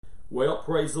Well,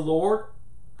 praise the Lord.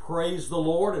 Praise the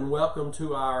Lord, and welcome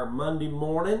to our Monday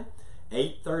morning,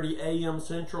 8:30 a.m.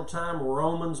 Central Time,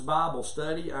 Romans Bible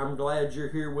study. I'm glad you're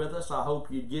here with us. I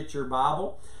hope you get your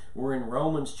Bible. We're in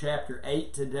Romans chapter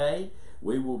 8 today.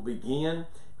 We will begin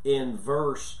in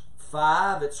verse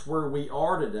 5. It's where we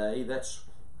are today. That's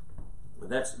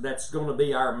going to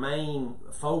be our main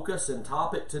focus and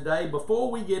topic today.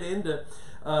 Before we get into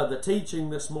the teaching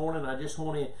this morning, I just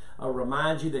want to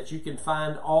remind you that you can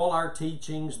find all our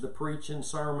teachings, the preaching,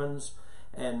 sermons,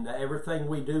 and everything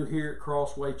we do here at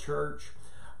Crossway Church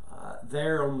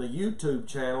there on the YouTube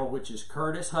channel, which is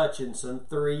Curtis Hutchinson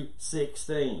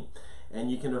 316.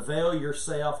 And you can avail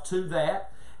yourself to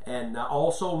that. And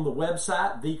also on the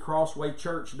website,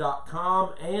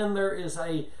 thecrosswaychurch.com. And there is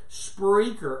a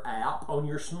Spreaker app on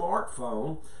your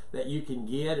smartphone that you can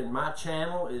get. And my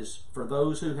channel is for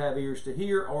those who have ears to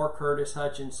hear, or Curtis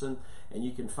Hutchinson. And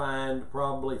you can find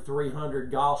probably 300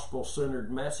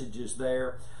 gospel-centered messages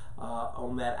there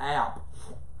on that app.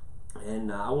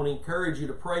 And I want to encourage you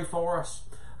to pray for us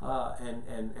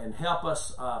and help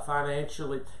us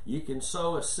financially. You can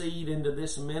sow a seed into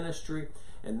this ministry.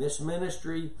 And this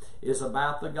ministry is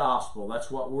about the gospel. That's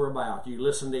what we're about. You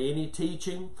listen to any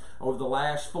teaching over the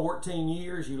last 14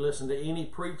 years, you listen to any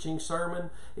preaching sermon,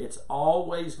 it's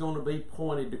always going to be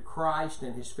pointed to Christ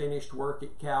and His finished work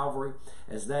at Calvary,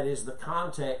 as that is the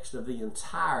context of the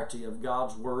entirety of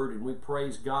God's Word. And we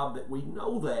praise God that we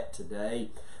know that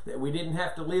today, that we didn't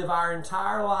have to live our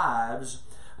entire lives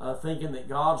thinking that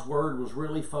God's Word was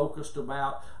really focused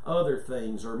about other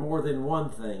things or more than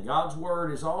one thing. God's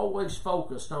Word is always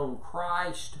focused on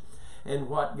Christ and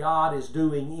what God is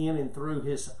doing in and through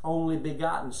His only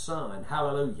begotten Son.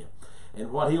 Hallelujah. And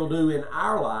what He'll do in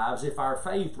our lives if our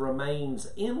faith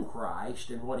remains in Christ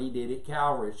and what He did at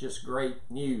Calvary. It's just great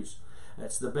news.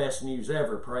 That's the best news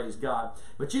ever, praise God.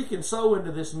 But you can sow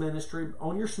into this ministry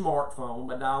on your smartphone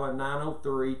by dialing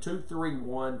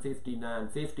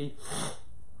 903-231-5950.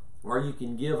 Or you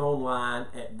can give online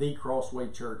at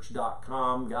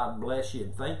thecrosswaychurch.com. God bless you,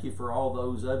 and thank you for all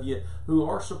those of you who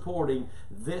are supporting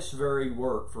this very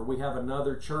work. For we have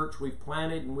another church we've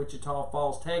planted in Wichita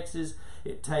Falls, Texas.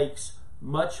 It takes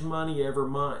much money every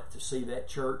month to see that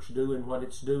church doing what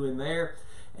it's doing there.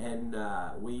 And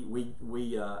we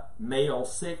mail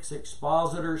 6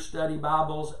 expositor study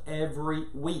Bibles every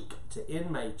week to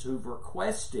inmates who've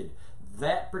requested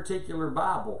that particular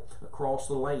Bible across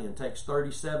the land. It takes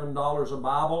 $37 a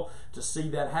Bible to see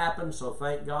that happen. So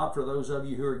thank God for those of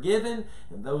you who are giving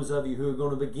and those of you who are going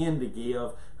to begin to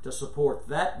give to support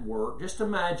that work. Just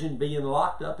imagine being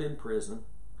locked up in prison.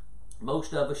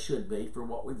 Most of us should be for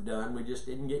what we've done. We just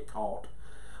didn't get caught.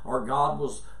 Or God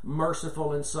was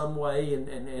merciful in some way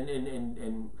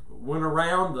and went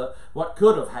around what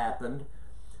could have happened.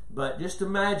 But just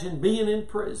imagine being in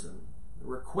prison,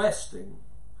 requesting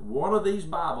one of these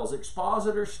Bibles,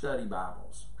 expositor study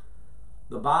Bibles,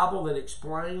 the Bible that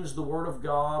explains the Word of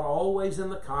God, always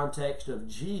in the context of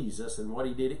Jesus and what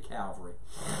He did at Calvary.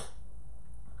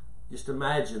 Just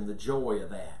imagine the joy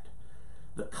of that,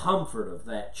 the comfort of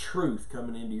that truth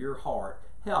coming into your heart.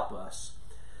 Help us.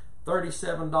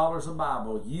 $37 a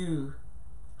Bible. You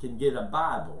can get a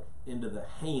Bible into the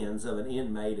hands of an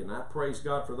inmate, and I praise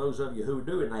God for those of you who are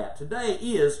doing that. Today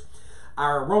is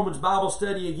our Romans Bible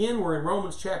study again. We're in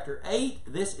Romans chapter 8.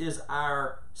 This is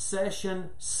our session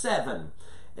 7.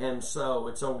 And so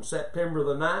it's on September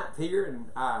the 9th here in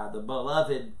the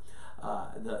beloved,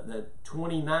 the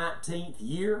 2019th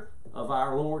year of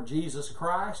our Lord Jesus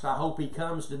Christ. I hope He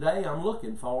comes today. I'm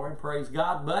looking for Him, praise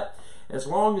God. But as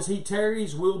long as He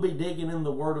tarries, we'll be digging in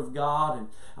the Word of God and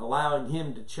allowing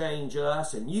Him to change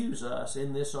us and use us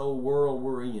in this old world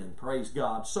we're in, praise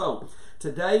God. So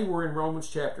today we're in Romans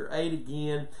chapter 8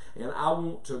 again, and I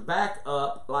want to back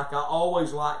up like I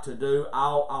always like to do.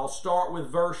 I'll start with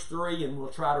verse 3 and we'll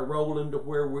try to roll into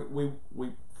where we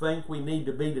think we need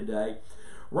to be today.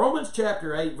 Romans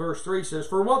chapter 8 verse 3 says,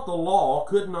 "For what the law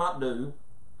could not do,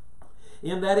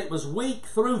 in that it was weak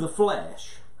through the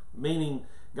flesh," meaning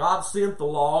God sent the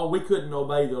law, we couldn't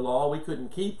obey the law, we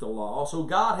couldn't keep the law, so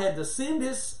God had to send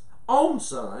His own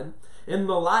Son in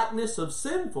the likeness of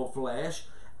sinful flesh,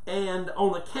 and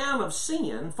on account of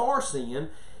sin, for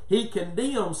sin, He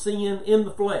condemned sin in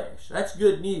the flesh. That's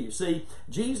good news. See,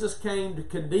 Jesus came to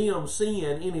condemn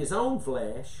sin in His own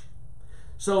flesh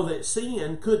so that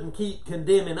sin couldn't keep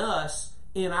condemning us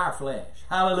in our flesh.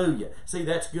 Hallelujah. See,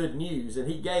 that's good news. And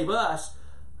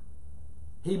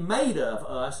He made of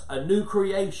us a new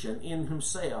creation in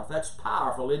Himself. That's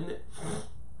powerful, isn't it?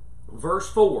 Verse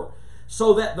 4,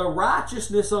 "So that the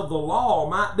righteousness of the law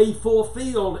might be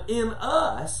fulfilled in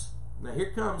us." Now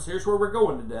here's where we're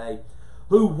going today.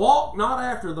 who walk not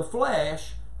after the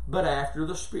flesh, but after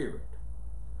the Spirit.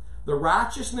 The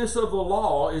righteousness of the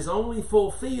law is only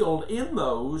fulfilled in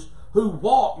those who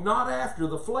walk not after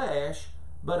the flesh,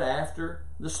 but after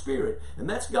the Spirit. And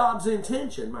that's God's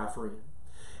intention, my friend.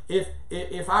 If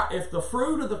the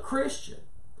fruit of the Christian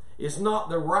is not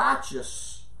the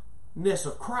righteousness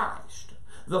of Christ,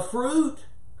 the fruit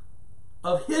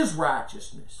of His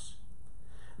righteousness,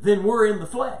 then we're in the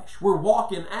flesh. We're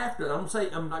walking after it.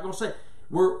 I'm not going to say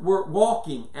we're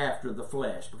walking after the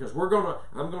flesh, because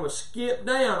I'm going to skip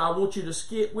down. I want you to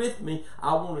skip with me.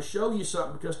 I want to show you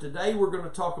something, because today we're going to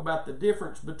talk about the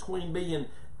difference between being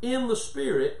in the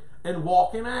Spirit and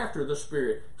walking after the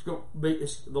Spirit.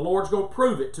 The Lord's going to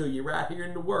prove it to you right here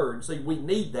in the Word. See, we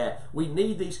need that. We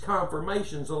need these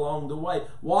confirmations along the way.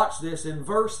 Watch this in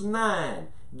verse 9.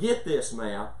 Get this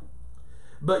now.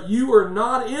 But you are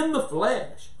not in the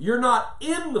flesh. You're not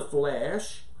in the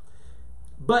flesh,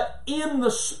 but in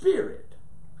the Spirit.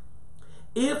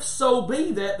 If so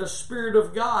be that the Spirit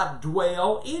of God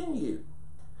dwell in you.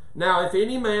 Now, if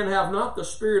any man have not the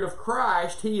Spirit of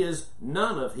Christ, he is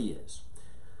none of His.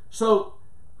 So,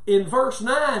 in verse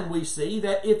 9 we see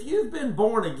that if you've been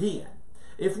born again,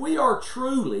 if we are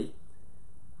truly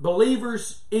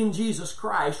believers in Jesus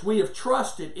Christ, we have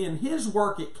trusted in His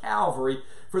work at Calvary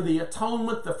for the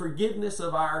atonement, the forgiveness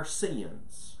of our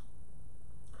sins,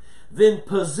 then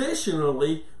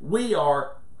positionally we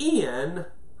are in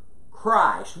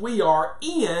Christ. We are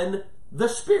in the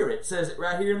Spirit. It says it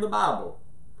right here in the Bible.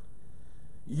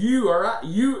 You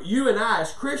and I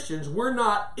as Christians, we're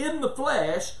not in the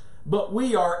flesh, but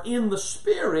we are in the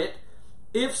Spirit,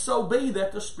 if so be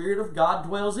that the Spirit of God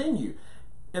dwells in you.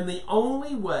 And the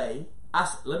only way,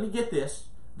 let me get this,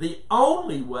 the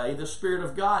only way the Spirit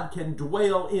of God can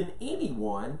dwell in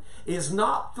anyone is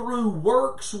not through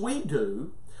works we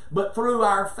do, but through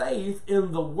our faith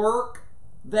in the work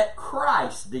that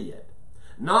Christ did.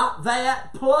 Not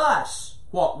that plus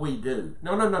what we do.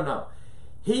 No.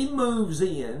 He moves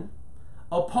in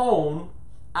upon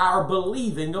our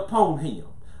believing upon Him.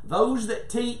 Those that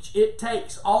teach it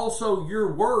takes also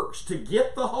your works to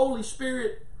get the Holy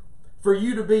Spirit, for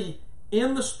you to be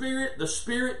in the Spirit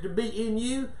to be in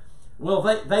you, well,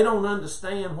 they don't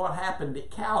understand what happened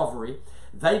at Calvary.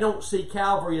 They don't see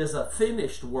Calvary as a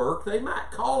finished work. They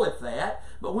might call it that,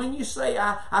 but when you say,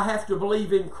 I have to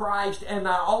believe in Christ and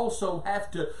I also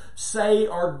have to say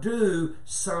or do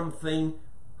something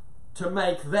to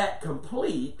make that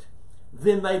complete,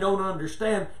 then they don't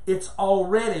understand it's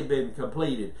already been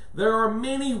completed. There are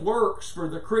many works for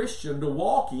the Christian to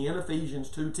walk in, Ephesians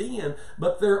 2:10,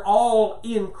 but they're all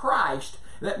in Christ.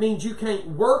 That means you can't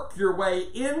work your way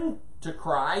into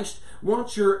Christ.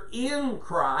 Once you're in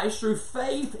Christ through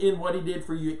faith in what He did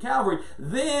for you at Calvary,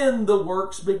 then the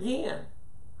works begin.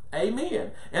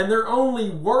 Amen. And they're only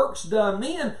works done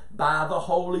then by the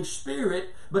Holy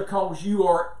Spirit, because you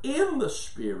are in the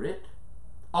Spirit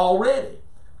already.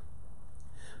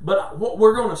 But what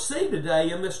we're going to see today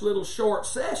in this little short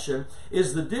session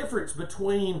is the difference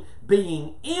between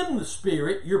being in the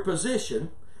Spirit, your position,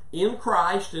 in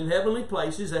Christ in heavenly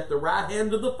places at the right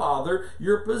hand of the Father,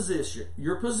 your position.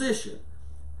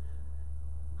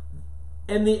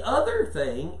 And the other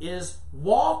thing is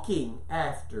walking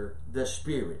after the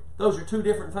Spirit. Those are two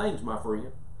different things, my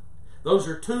friend. Those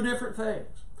are two different things.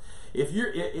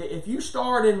 If you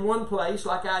start in one place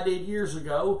like I did years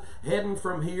ago, heading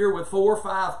from here with 4 or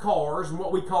 5 cars and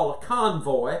what we call a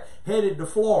convoy headed to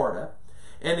Florida,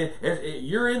 and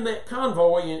you're in that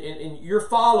convoy and you're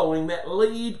following that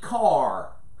lead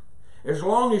car, as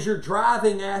long as you're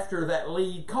driving after that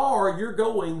lead car, you're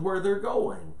going where they're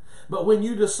going. But when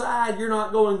you decide you're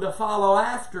not going to follow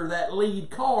after that lead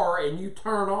car and you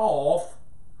turn off,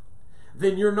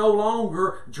 then you're no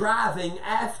longer driving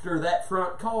after that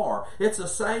front car. It's the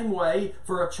same way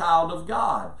for a child of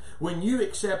God. When you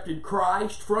accepted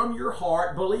Christ from your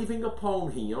heart, believing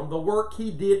upon Him, the work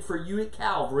He did for you at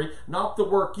Calvary, not the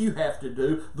work you have to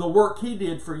do, the work He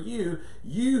did for you,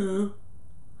 you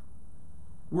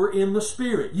were in the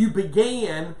Spirit. You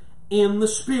began in the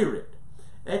Spirit.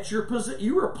 That's your position.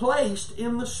 You were placed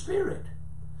in the Spirit.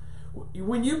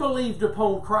 When you believed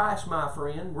upon Christ, my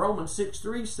friend, Romans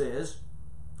 6:3 says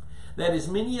that as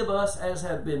many of us as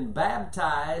have been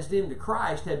baptized into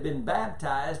Christ have been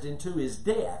baptized into His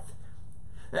death.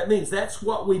 That means that's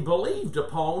what we believed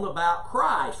upon about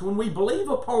Christ. When we believe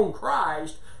upon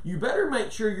Christ, you better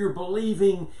make sure you're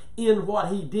believing in what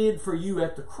He did for you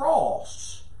at the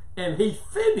cross. And He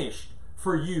finished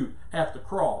for you at the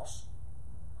cross.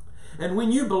 And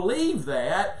when you believe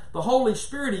that, the Holy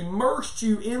Spirit immersed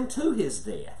you into His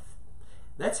death.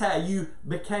 That's how you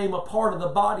became a part of the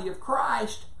body of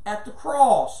Christ at the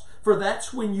cross. For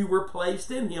that's when you were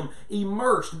placed in Him,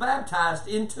 immersed, baptized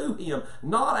into Him.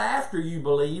 Not after you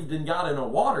believed and got in a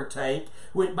water tank.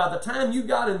 By the time you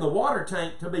got in the water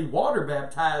tank to be water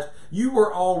baptized, you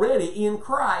were already in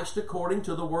Christ according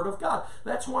to the Word of God.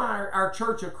 That's why our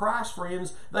Church of Christ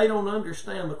friends, they don't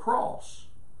understand the cross.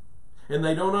 And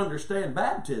they don't understand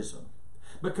baptism.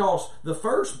 Because the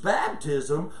first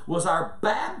baptism was our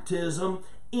baptism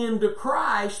into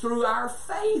Christ through our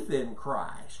faith in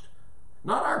Christ.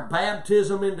 Not our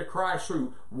baptism into Christ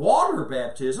through water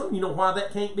baptism. You know why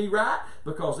that can't be right?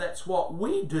 Because that's what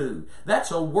we do.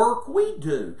 That's a work we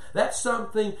do. That's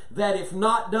something that if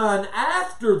not done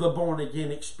after the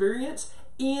born-again experience,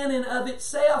 in and of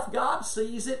itself, God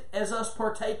sees it as us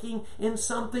partaking in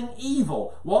something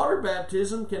evil. Water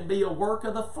baptism can be a work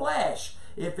of the flesh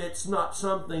if it's not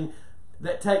something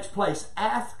that takes place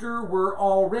after we're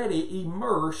already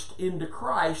immersed into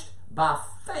Christ by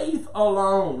faith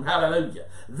alone. Hallelujah.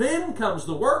 Then comes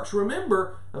the works.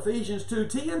 Remember, Ephesians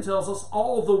 2:10 tells us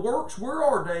all the works we're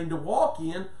ordained to walk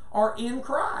in are in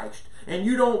Christ. And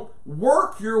you don't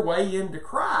work your way into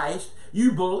Christ.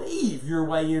 You believe your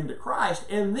way into Christ.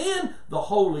 And then the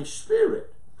Holy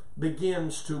Spirit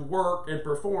begins to work and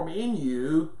perform in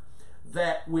you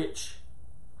that which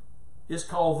is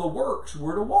called the works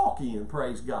we're to walk in.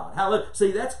 Praise God. Hallelujah.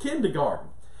 See, that's kindergarten.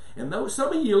 And those,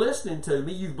 some of you listening to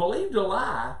me, you've believed a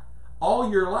lie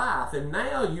all your life, and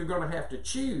now you're going to have to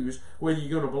choose whether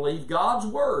you're going to believe God's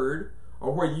Word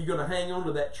or whether you're going to hang on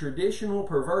to that traditional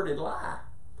perverted lie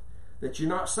that you're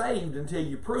not saved until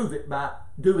you prove it by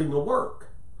doing the work.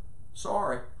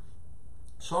 Sorry.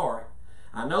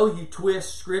 I know you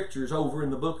twist scriptures over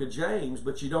in the book of James,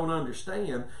 but you don't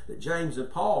understand that James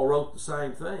and Paul wrote the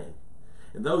same thing.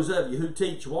 And those of you who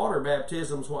teach water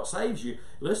baptism is what saves you,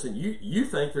 listen, you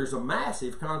think there's a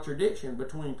massive contradiction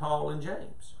between Paul and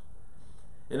James.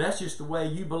 And that's just the way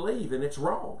you believe, and it's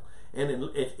wrong. And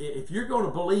if you're going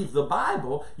to believe the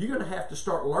Bible, you're going to have to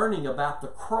start learning about the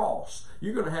cross.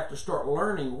 You're going to have to start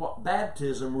learning what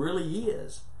baptism really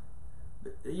is.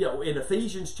 You know, in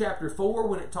Ephesians chapter 4,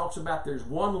 when it talks about there's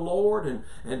one Lord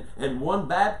and one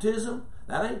baptism,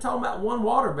 that ain't talking about one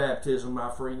water baptism, my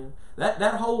friend.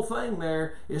 That whole thing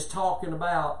there is talking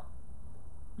about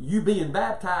you being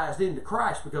baptized into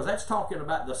Christ, because that's talking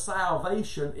about the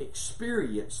salvation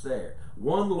experience there.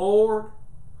 One Lord,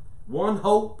 one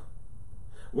hope,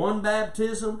 one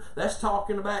baptism. That's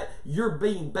talking about you're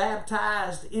being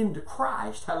baptized into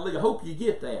Christ. Hallelujah. I hope you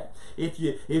get that. If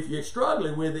you're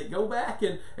struggling with it, go back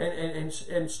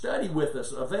and study with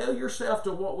us. Avail yourself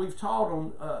to what we've taught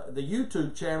on the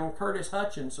YouTube channel, Curtis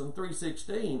Hutchinson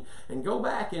 316, and go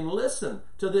back and listen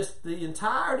to the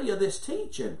entirety of this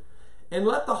teaching. And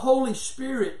let the Holy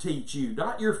Spirit teach you,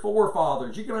 not your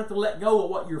forefathers. You're going to have to let go of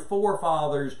what your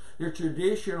forefathers, their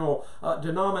traditional,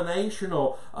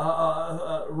 denominational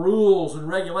rules and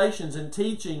regulations and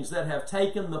teachings that have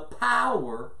taken the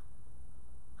power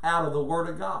out of the Word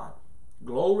of God.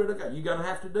 Glory to God. You're going to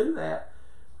have to do that.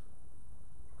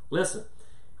 Listen,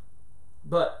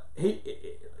 but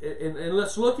and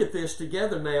let's look at this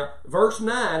together now. Verse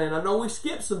 9, and I know we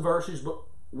skipped some verses, but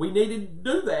we needed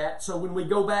to do that so when we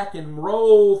go back and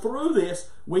roll through this,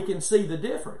 we can see the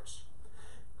difference.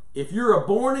 If you're a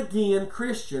born-again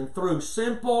Christian through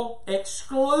simple,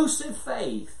 exclusive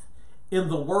faith in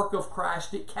the work of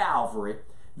Christ at Calvary,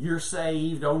 you're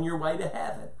saved on your way to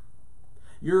heaven.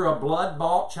 You're a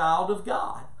blood-bought child of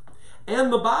God.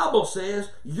 And the Bible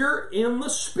says you're in the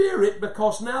Spirit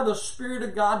because now the Spirit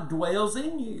of God dwells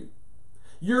in you.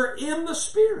 You're in the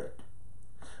Spirit.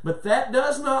 But that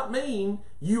does not mean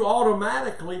you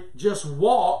automatically just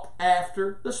walk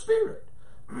after the Spirit.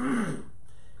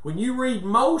 When you read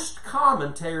most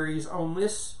commentaries on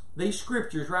these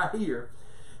scriptures right here,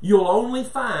 you'll only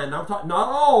find, I'm talking not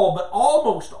all, but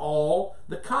almost all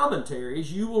the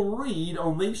commentaries you will read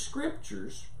on these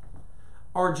scriptures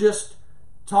are just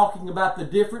talking about the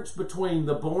difference between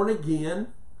the born again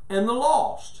and the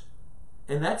lost.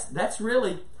 And that's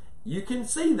really, you can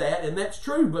see that, and that's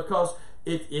true, because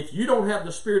if you don't have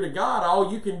the Spirit of God,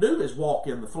 all you can do is walk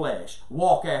in the flesh,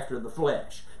 walk after the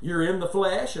flesh. You're in the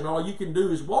flesh, and all you can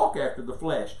do is walk after the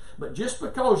flesh. But just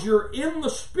because you're in the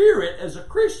Spirit as a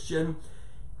Christian,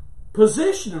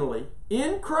 positionally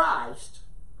in Christ,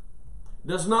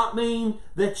 does not mean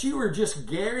that you are just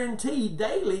guaranteed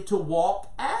daily to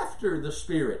walk after the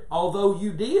Spirit, although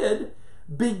you did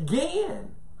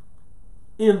begin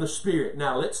in the Spirit.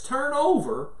 Now let's turn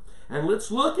over and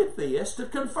let's look at this to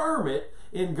confirm it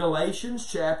in Galatians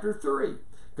chapter 3.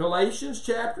 Galatians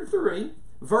chapter 3,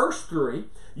 verse 3,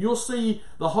 you'll see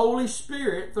the Holy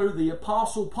Spirit through the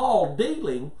Apostle Paul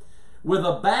dealing with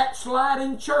a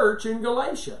backsliding church in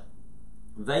Galatia.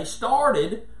 They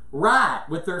started right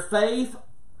with their faith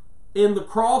in the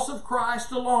cross of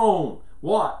Christ alone.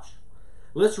 Watch.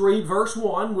 Let's read verse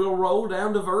 1. We'll roll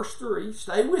down to verse 3.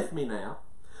 Stay with me now.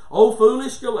 O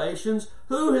foolish Galatians,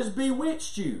 who has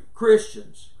bewitched you?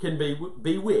 Christians can be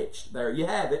bewitched. There you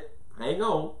have it. Hang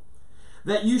on.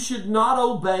 That you should not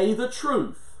obey the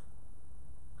truth.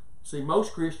 See,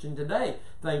 most Christians today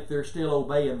think they're still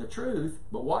obeying the truth,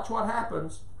 but watch what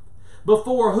happens.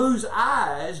 Before whose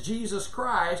eyes Jesus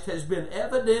Christ has been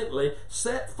evidently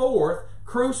set forth,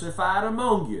 crucified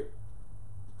among you.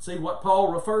 See what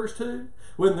Paul refers to?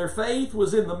 When their faith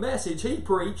was in the message he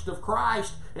preached of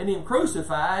Christ and Him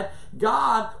crucified,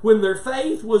 God, when their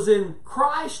faith was in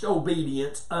Christ's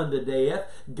obedience unto death,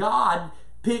 God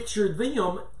pictured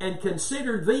them and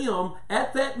considered them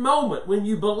at that moment when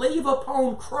you believe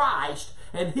upon Christ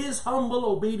and His humble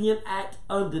obedient act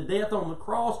unto death on the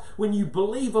cross, when you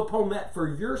believe upon that for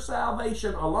your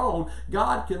salvation alone,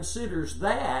 God considers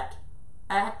that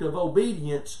act of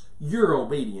obedience your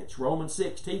obedience. Romans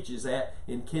 6 teaches that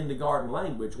in kindergarten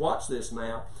language. Watch this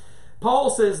now.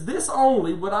 Paul says, this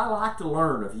only would I like to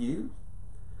learn of you.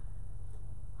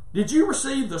 Did you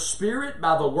receive the Spirit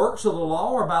by the works of the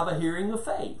law or by the hearing of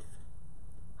faith?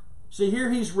 See,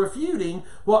 here he's refuting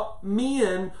what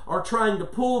men are trying to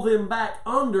pull them back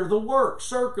under: the work,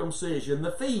 circumcision,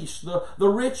 the feast, the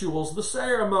rituals, the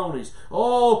ceremonies.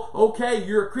 Oh, okay,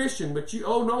 you're a Christian, but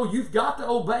you've got to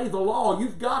obey the law.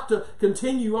 You've got to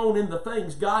continue on in the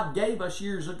things God gave us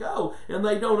years ago. And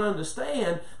they don't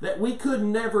understand that we could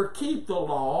never keep the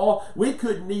law. We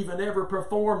couldn't even ever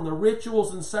perform the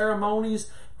rituals and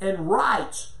ceremonies and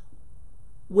rites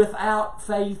without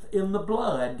faith in the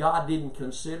blood. God didn't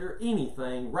consider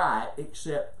anything right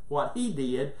except what He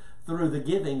did through the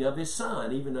giving of His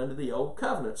Son, even under the Old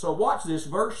Covenant. So watch this,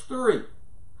 verse 3.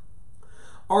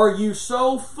 Are you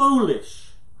so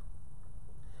foolish,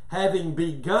 having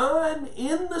begun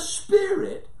in the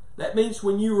Spirit? That means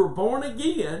when you were born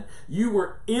again, you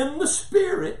were in the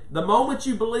Spirit the moment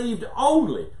you believed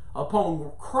only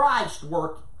upon Christ's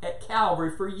work at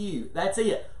Calvary for you. That's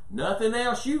it. Nothing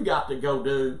else you got to go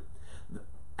do.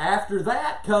 After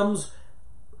that comes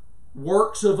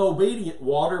works of obedience.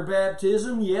 Water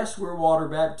baptism. Yes, we're water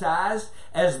baptized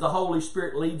as the Holy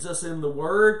Spirit leads us in the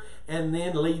Word and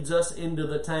then leads us into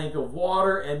the tank of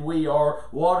water, and we are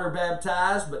water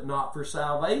baptized, but not for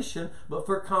salvation, but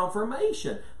for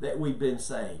confirmation that we've been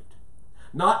saved.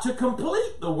 Not to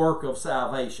complete the work of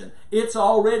salvation. It's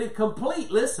already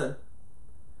complete. Listen.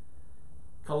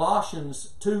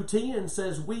 Colossians 2:10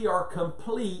 says we are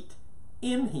complete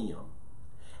in Him.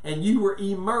 And you were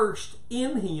immersed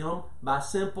in Him by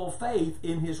simple faith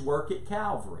in His work at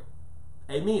Calvary.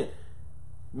 Amen.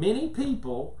 Many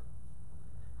people,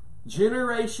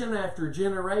 generation after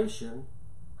generation,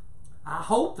 I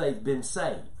hope they've been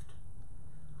saved.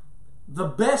 The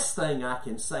best thing I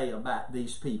can say about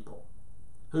these people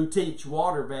who teach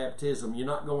water baptism, you're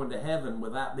not going to heaven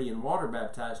without being water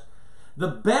baptized. The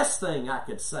best thing I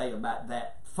could say about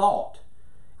that thought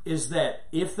is that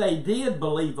if they did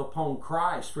believe upon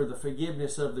Christ for the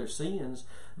forgiveness of their sins,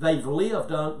 they've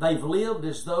lived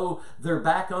as though they're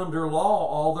back under law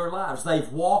all their lives.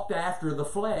 They've walked after the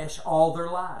flesh all their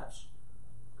lives.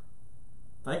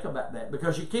 Think about that,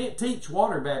 because you can't teach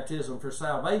water baptism for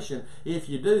salvation. If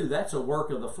you do, that's a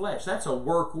work of the flesh. That's a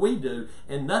work we do,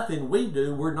 and nothing we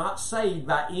do. We're not saved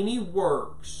by any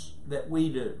works that we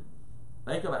do.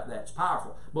 Think about that. It's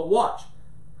powerful. But watch.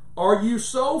 Are you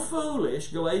so foolish,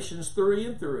 Galatians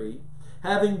 3:3,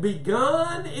 having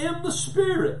begun in the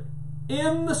Spirit?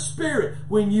 In the Spirit.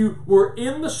 When you were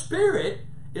in the Spirit,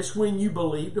 it's when you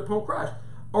believed upon Christ.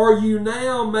 Are you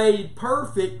now made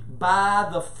perfect by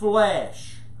the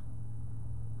flesh?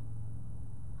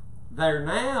 They're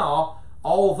now,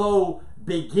 although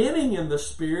beginning in the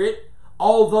Spirit,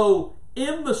 although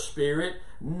in the Spirit,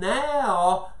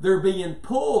 now they're being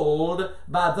pulled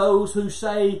by those who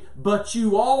say, but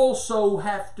you also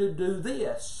have to do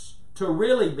this to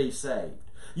really be saved.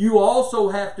 You also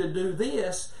have to do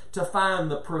this to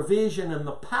find the provision and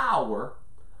the power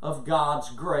of God's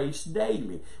grace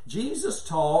daily. Jesus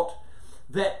taught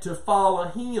that to follow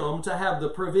Him, to have the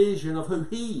provision of who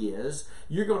He is,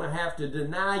 you're going to have to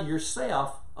deny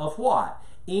yourself of what?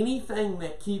 Anything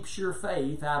that keeps your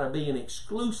faith out of being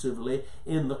exclusively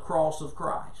in the cross of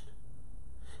Christ.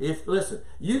 Listen,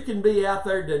 you can be out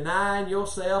there denying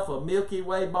yourself of Milky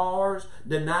Way bars,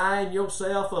 denying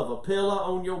yourself of a pillow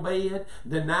on your bed,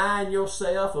 denying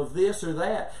yourself of this or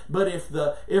that. But if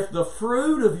the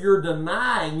fruit of your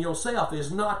denying yourself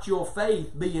is not your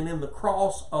faith being in the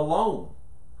cross alone,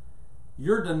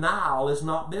 your denial is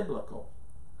not biblical.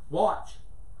 Watch.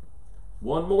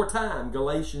 One more time,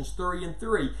 Galatians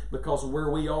 3:3, because of where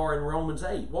we are in Romans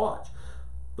 8. Watch.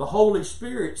 The Holy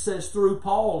Spirit says through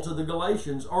Paul to the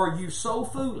Galatians, are you so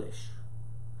foolish?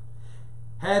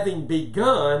 Having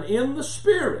begun in the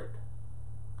Spirit.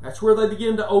 That's where they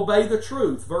begin to obey the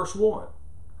truth. Verse 1.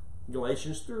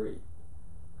 Galatians 3.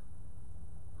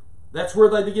 That's where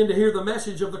they begin to hear the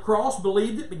message of the cross,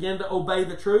 believed it, began to obey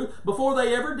the truth. Before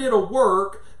they ever did a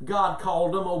work, God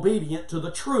called them obedient to the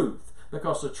truth,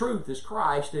 because the truth is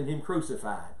Christ and Him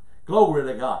crucified.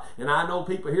 Glory to God. And I know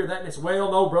people hear that and it's,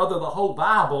 well, no, brother, the whole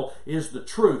Bible is the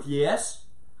truth. Yes,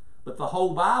 but the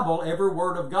whole Bible, every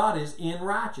word of God is in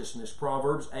righteousness.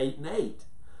 Proverbs 8:8.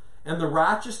 And the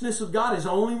righteousness of God is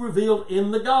only revealed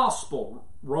in the gospel.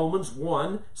 Romans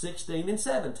 1:16 and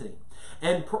 17.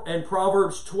 And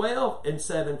Proverbs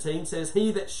 12:17 says,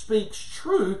 he that speaks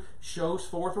truth shows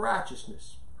forth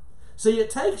righteousness. See, it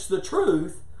takes the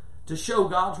truth to show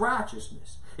God's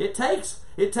righteousness. It takes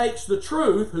the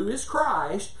truth, who is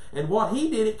Christ, and what He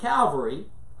did at Calvary.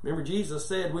 Remember, Jesus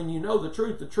said, when you know the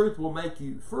truth will make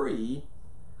you free.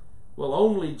 Well,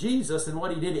 only Jesus and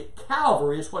what He did at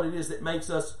Calvary is what it is that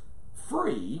makes us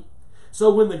free. So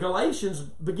when the Galatians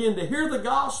begin to hear the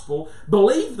gospel,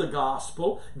 believe the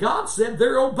gospel, God said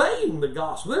they're obeying the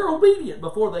gospel. They're obedient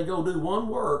before they go do one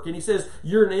work. And He says,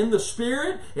 you're in the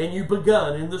Spirit and you've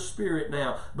begun in the Spirit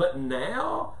now. But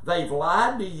now they've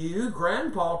lied to you.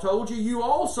 Grandpa told you you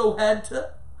also had to.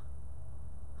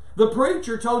 The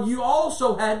preacher told you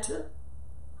also had to.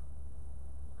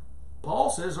 Paul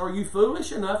says, are you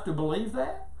foolish enough to believe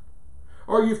that?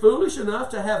 Are you foolish enough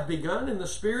to have begun in the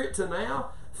Spirit to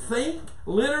now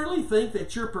literally think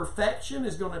that your perfection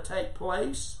is going to take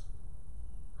place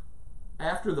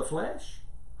after the flesh?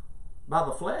 By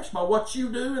the flesh? By what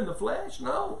you do in the flesh?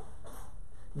 No.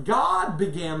 God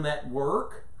began that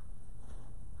work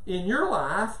in your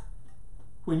life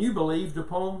when you believed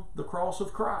upon the cross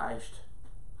of Christ.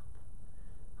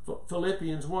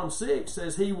 Philippians 1:6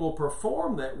 says He will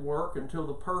perform that work until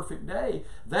the perfect day.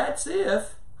 That's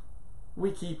if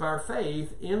we keep our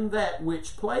faith in that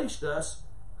which placed us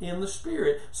in the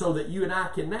Spirit, so that you and I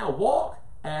can now walk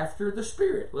after the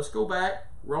Spirit. Let's go back,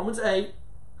 Romans 8.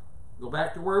 Go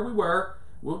back to where we were.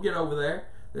 We'll get over there.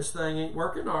 This thing ain't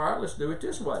working. All right, let's do it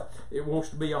this way. It wants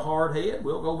to be a hard head.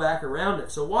 We'll go back around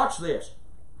it. So watch this.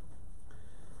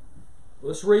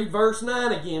 Let's read verse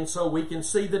 9 again so we can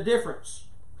see the difference.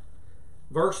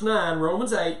 Verse 9,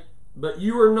 Romans 8. But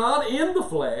you are not in the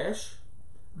flesh,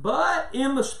 but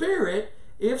in the Spirit,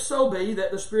 if so be that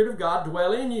the Spirit of God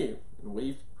dwell in you. And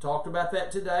we've talked about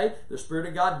that today. The Spirit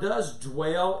of God does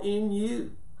dwell in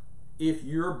you if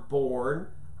you're born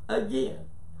again.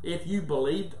 If you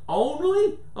believed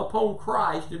only upon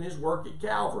Christ and His work at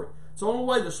Calvary. It's the only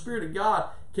way the Spirit of God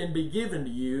can be given to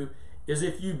you is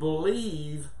if you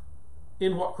believe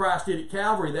in what Christ did at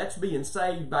Calvary. That's being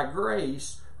saved by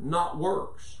grace, not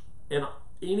works. And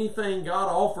anything God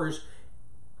offers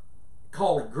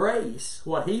called grace,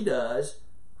 what He does,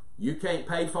 you can't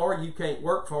pay for it, you can't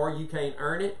work for it, you can't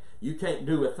earn it, you can't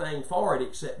do a thing for it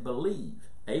except believe.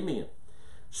 Amen.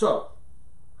 So,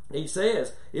 he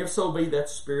says, if so be that the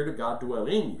Spirit of God dwell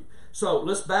in you. So,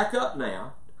 let's back up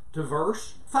now to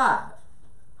verse 5.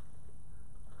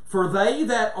 For they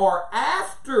that are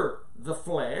after the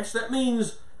flesh, that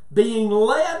means being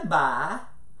led by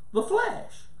the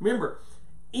flesh. Remember,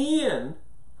 in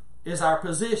is our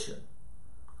position.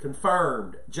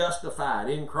 Confirmed, justified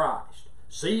in Christ.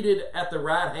 Seated at the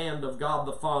right hand of God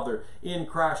the Father in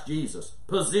Christ Jesus.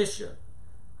 Position.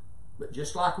 But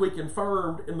just like we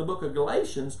confirmed in the book of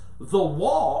Galatians, the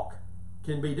walk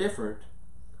can be different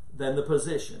than the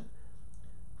position.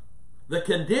 The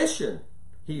condition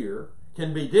here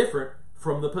can be different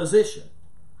from the position.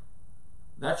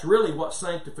 That's really what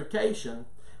sanctification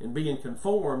and being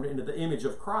conformed into the image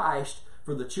of Christ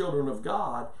for the children of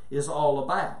God is all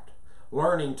about.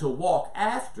 Learning to walk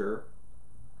after,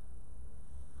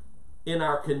 in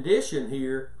our condition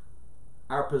here,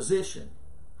 our position.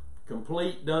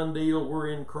 Complete, done deal, we're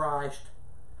in Christ.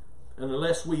 And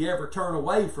unless we ever turn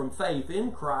away from faith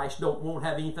in Christ, won't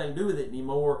have anything to do with it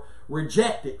anymore,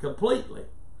 reject it completely,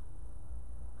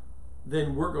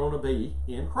 then we're going to be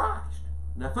in Christ.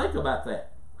 Now think about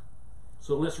that.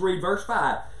 So let's read verse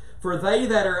 5. For they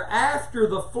that are after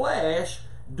the flesh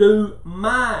do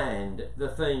mind the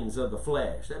things of the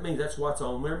flesh. That means that's what's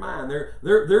on their mind.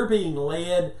 They're being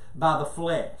led by the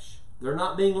flesh. They're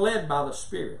not being led by the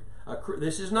Spirit.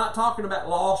 This is not talking about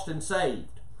lost and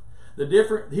saved. The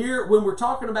different here, when we're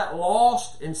talking about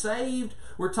lost and saved,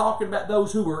 we're talking about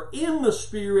those who are in the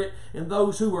Spirit and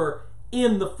those who are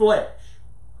in the flesh.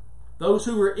 Those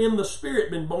who are in the Spirit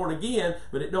been born again,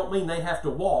 but it don't mean they have to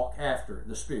walk after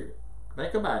the Spirit.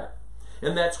 Think about it.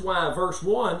 And that's why verse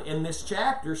 1 in this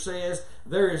chapter says,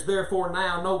 there is therefore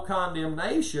now no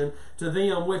condemnation to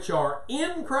them which are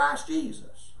in Christ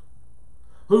Jesus,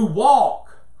 who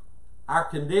walk, our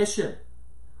condition,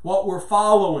 what we're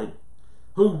following,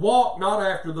 who walk not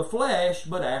after the flesh,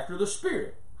 but after the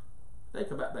Spirit.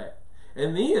 Think about that.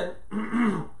 And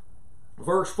then,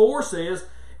 verse 4 says,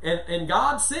 and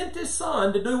God sent His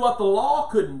Son to do what the law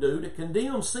couldn't do, to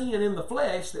condemn sin in the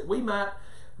flesh, that we might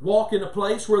walk in a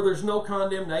place where there's no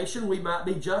condemnation. We might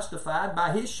be justified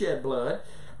by His shed blood.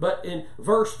 But in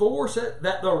verse 4 says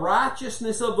that the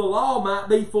righteousness of the law might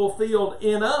be fulfilled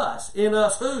in us. In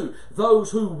us who? Those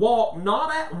who walk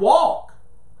not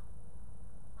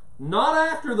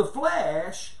after the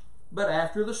flesh, but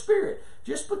after the Spirit.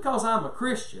 Just because I'm a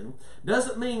Christian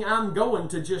doesn't mean I'm going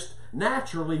to just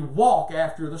naturally walk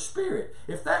after the Spirit.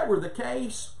 If that were the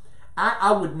case,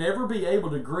 I would never be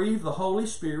able to grieve the Holy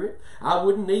Spirit. I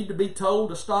wouldn't need to be told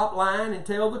to stop lying and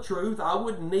tell the truth. I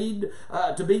wouldn't need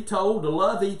to be told to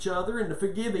love each other and to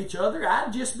forgive each other.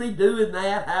 I'd just be doing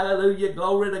that, hallelujah,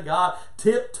 glory to God,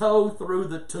 tiptoe through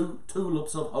the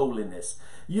tulips of holiness.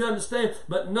 You understand?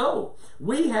 But no,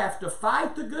 we have to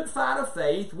fight the good fight of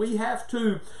faith. We have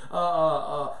to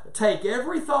take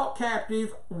every thought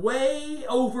captive way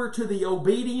over to the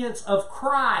obedience of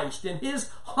Christ and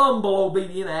His humble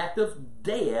obedient act of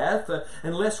death,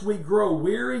 unless we grow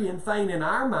weary and faint in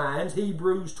our minds.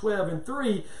 Hebrews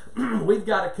 12:3, we've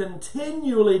got to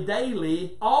continually,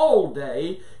 daily, all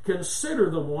day, consider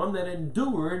the one that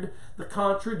endured the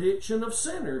contradiction of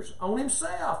sinners on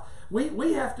Himself.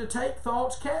 We have to take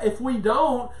thoughts. If we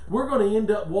don't, we're going to end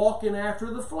up walking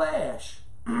after the flesh,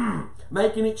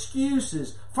 making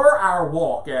excuses for our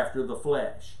walk after the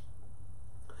flesh.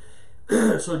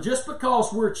 So just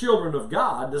because we're children of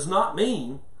God does not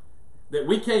mean that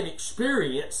we can't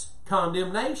experience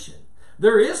condemnation.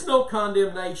 There is no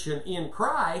condemnation in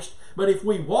Christ, but if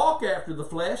we walk after the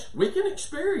flesh, we can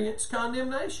experience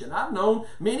condemnation. I've known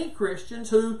many Christians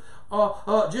who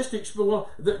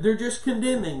they're just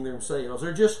condemning themselves.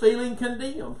 They're just feeling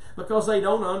condemned because they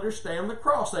don't understand the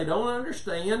cross. They don't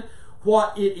understand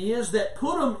what it is that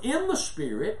put them in the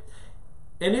Spirit.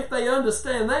 And if they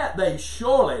understand that, they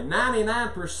surely,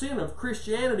 99% of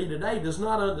Christianity today does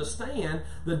not understand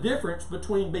the difference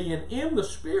between being in the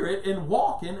Spirit and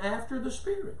walking after the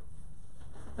Spirit.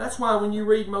 That's why when you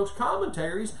read most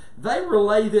commentaries, they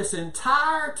relay this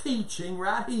entire teaching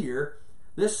right here,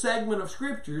 this segment of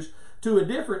Scriptures, to a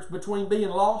difference between being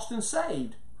lost and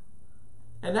saved.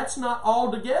 And that's not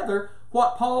altogether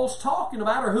what Paul's talking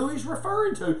about or who he's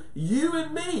referring to. You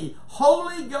and me,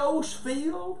 Holy Ghost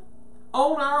filled,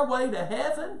 on our way to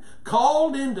heaven,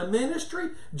 called into ministry,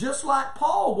 just like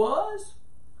Paul was.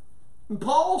 And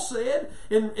Paul said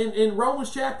in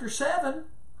Romans chapter 7,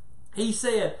 he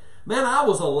said, man, I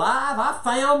was alive, I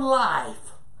found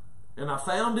life, and I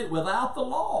found it without the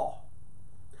law.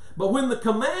 But when the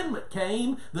commandment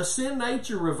came, the sin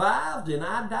nature revived and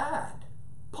I died.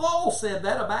 Paul said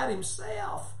that about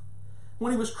himself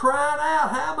when he was crying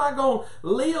out, how am I going to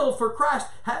live for Christ?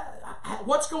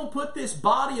 What's going to put this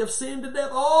body of sin to death?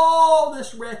 Oh,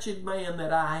 this wretched man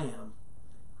that I am.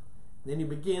 Then he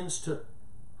begins to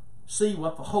see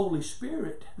what the Holy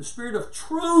Spirit, the Spirit of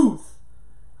truth,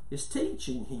 is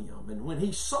teaching him. And when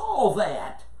he saw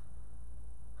that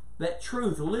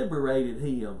truth liberated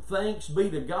him. Thanks be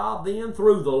to God then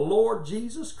through the Lord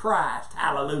Jesus Christ.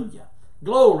 Hallelujah.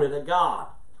 Glory to God.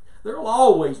 There will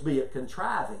always be a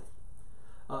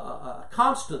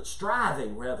constant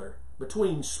striving, rather,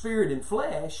 between spirit and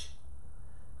flesh.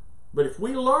 But if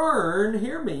we learn,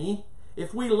 hear me,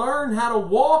 if we learn how to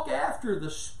walk after the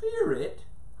Spirit,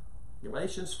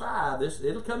 Galatians 5,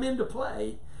 it'll come into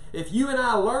play. If you and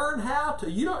I learn how to,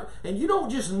 you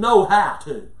don't just know how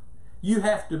to. You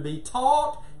have to be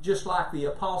taught, just like the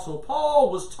Apostle Paul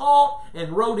was taught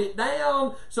and wrote it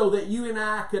down so that you and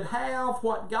I could have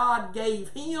what God gave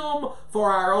him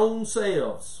for our own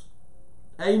selves.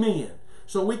 Amen.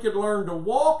 So we could learn to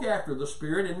walk after the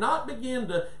Spirit and not begin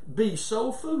to be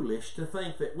so foolish to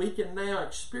think that we can now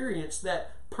experience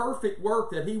that perfect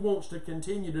work that He wants to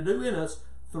continue to do in us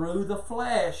through the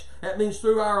flesh. That means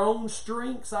through our own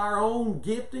strengths, our own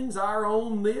giftings, our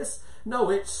own this. No,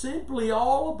 it's simply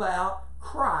all about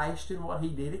Christ and what He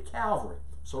did at Calvary.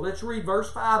 So let's read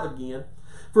verse 5 again.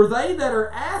 For they that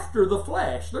are after the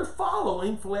flesh, they're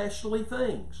following fleshly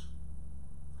things,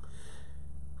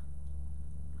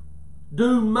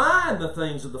 do mind the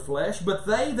things of the flesh, but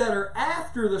they that are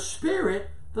after the Spirit,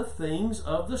 the things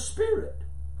of the Spirit.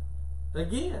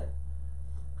 Again,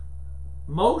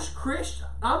 Most Christians,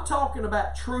 I'm talking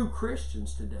about true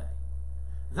Christians today.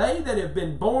 They that have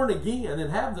been born again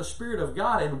and have the Spirit of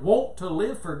God and want to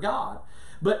live for God,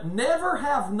 but never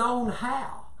have known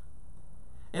how.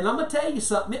 And I'm going to tell you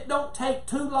something, it don't take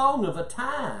too long of a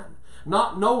time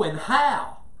not knowing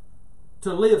how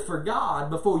to live for God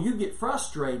before you get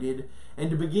frustrated and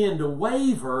to begin to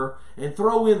waver and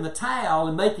throw in the towel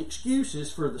and make excuses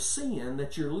for the sin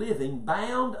that you're living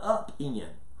bound up in.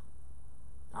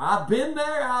 I've been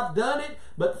there, I've done it,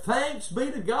 but thanks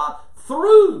be to God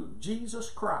through Jesus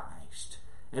Christ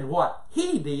and what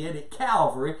He did at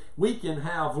Calvary, we can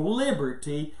have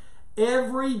liberty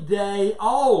every day,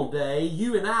 all day.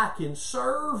 You and I can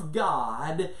serve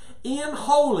God in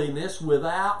holiness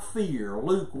without fear.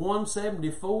 Luke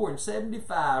 1:74 and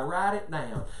 75, write it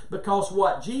down. Because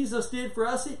what Jesus did for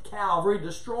us at Calvary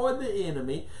destroyed the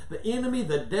enemy,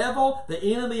 the devil, the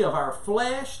enemy of our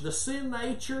flesh, the sin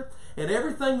nature, and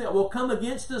everything that will come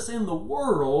against us in the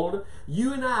world.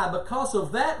 You and I, because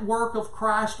of that work of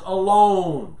Christ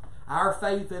alone, our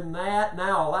faith in that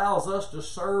now allows us to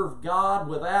serve God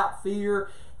without fear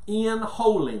in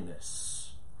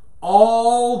holiness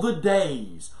all the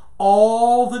days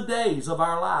of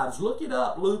our lives. Look it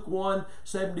up, Luke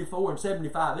 1:74 and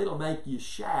 75. It'll make you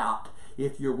shout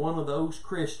if you're one of those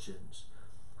Christians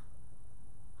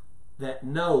that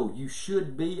know you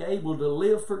should be able to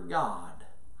live for God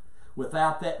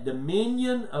without that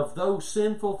dominion of those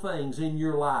sinful things in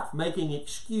your life, making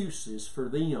excuses for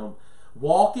them,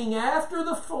 walking after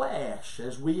the flesh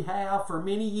as we have for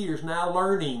many years now,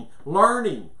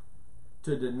 learning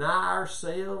to deny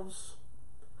ourselves,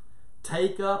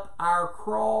 take up our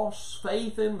cross,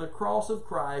 faith in the cross of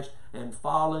Christ, and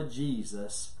follow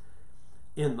Jesus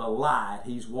in the light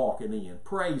He's walking in.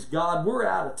 Praise God. We're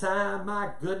out of time.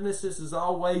 My goodness, this is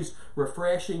always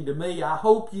refreshing to me. I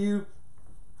hope you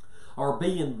are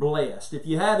being blessed. If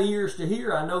you have ears to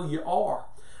hear, I know you are.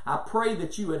 I pray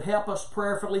that you would help us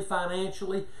prayerfully,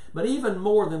 financially, but even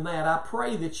more than that, I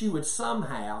pray that you would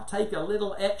somehow take a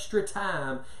little extra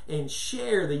time and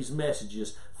share these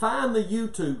messages. Find the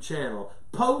YouTube channel.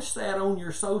 Post that on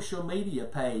your social media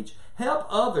page. Help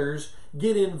others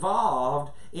get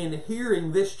involved in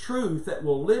hearing this truth that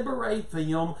will liberate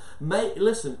them.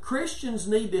 Listen, Christians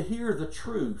need to hear the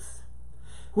truth.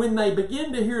 When they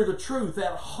begin to hear the truth,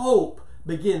 that hope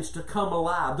begins to come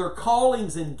alive. Their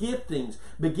callings and giftings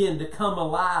begin to come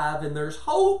alive, and there's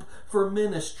hope for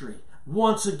ministry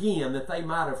once again that they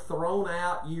might have thrown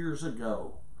out years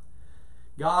ago.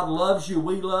 God loves you.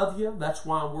 We love you. That's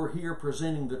why we're here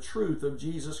presenting the truth of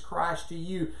Jesus Christ to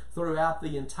you throughout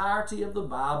the entirety of the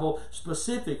Bible,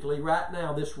 specifically right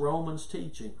now this Romans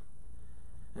teaching.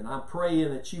 And I'm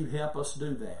praying that you help us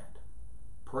do that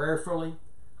prayerfully,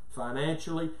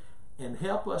 financially, and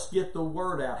help us get the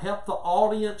word out. Help the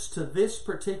audience to this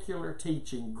particular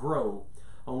teaching grow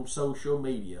on social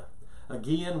media.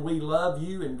 Again, we love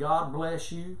you and God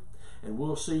bless you. And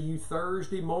we'll see you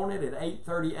Thursday morning at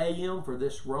 8:30 a.m. for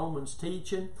this Romans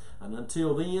teaching. And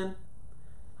until then,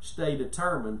 stay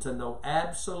determined to know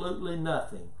absolutely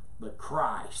nothing but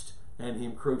Christ and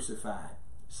Him crucified.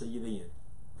 See you then.